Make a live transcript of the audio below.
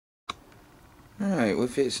Alright, we're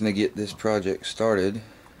fixing to get this project started.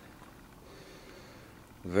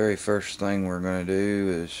 The very first thing we're going to do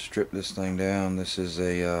is strip this thing down. This is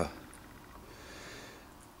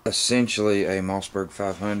essentially a Mossberg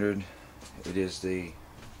 500. It is the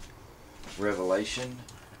Revelation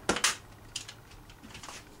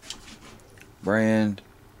brand.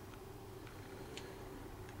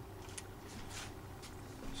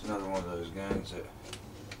 It's another one of those guns that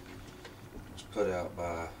was put out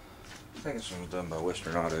by, I think this one was done by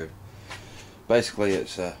Western Auto. Basically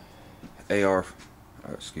it's a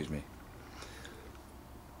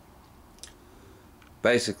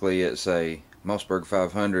Basically it's a Mossberg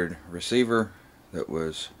 500 receiver that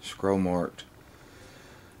was scroll marked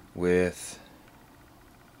with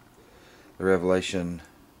the Revelation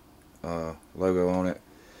logo on it.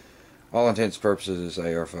 All intents and purposes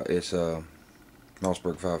it's a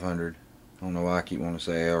Mossberg 500. I don't know why I keep wanting to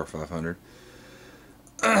say AR 500.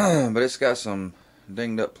 But it's got some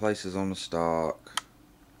dinged up places on the stock.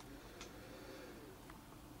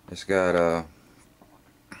 It's got I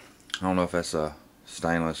don't know if that's a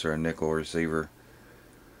stainless or a nickel receiver.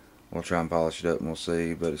 We'll try and polish it up and we'll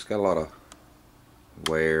see, but it's got a lot of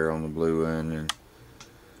wear on the blue one and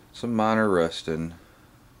some minor rusting.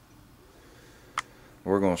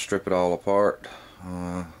 We're going to strip it all apart.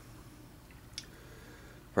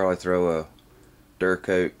 Probably throw a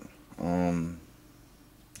Durcoat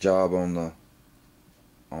job on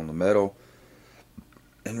the metal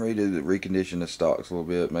and recondition the stocks a little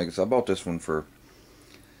bit. I bought this one for,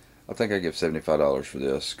 I think I give $75 for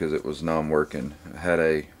this because it was non-working. It had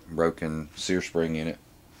a broken sear spring in it.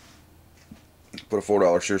 Put a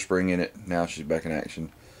 $4 sear spring in it. Now she's back in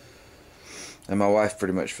action. And my wife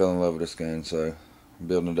pretty much fell in love with this gun, so I'm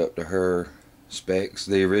building it up to her specs.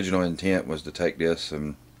 The original intent was to take this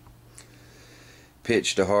and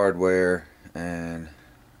pitch the hardware and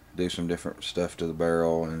do some different stuff to the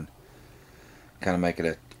barrel and kind of make it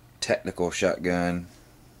a technical shotgun.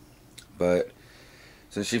 But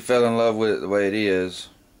since she fell in love with it the way it is,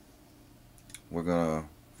 we're gonna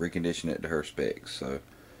recondition it to her specs. So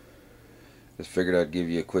just figured I'd give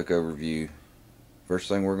you a quick overview. First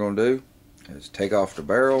thing we're gonna do is take off the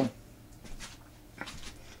barrel.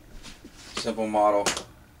 Simple model.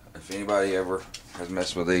 If anybody ever has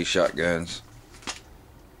messed with these shotguns,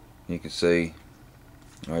 you can see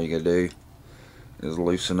all you gotta do is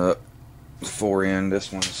loosen up the fore end.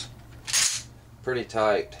 This one's pretty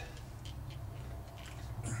tight.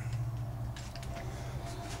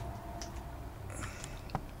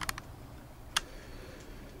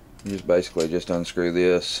 You just basically unscrew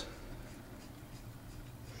this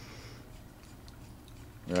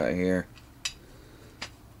right here,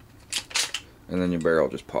 and then your barrel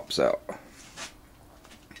just pops out.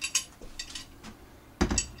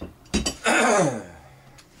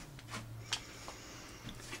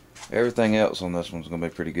 Everything else on this one's going to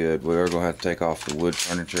be pretty good. We are going to have to take off the wood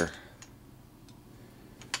furniture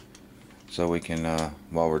so we can,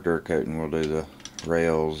 while we're dirt coating, we'll do the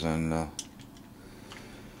rails and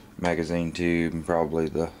magazine tube and probably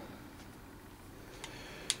the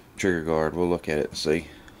trigger guard. We'll look at it and see.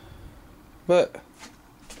 But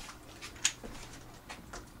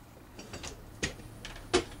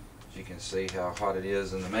as you can see how hot it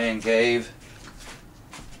is in the man cave.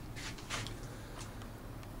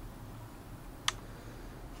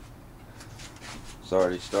 It's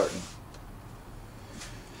already starting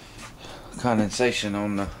condensation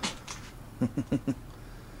on the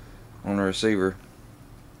on the receiver.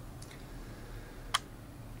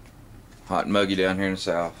 Hot and muggy down here in the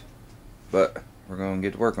south, but we're going to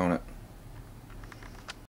get to work on it.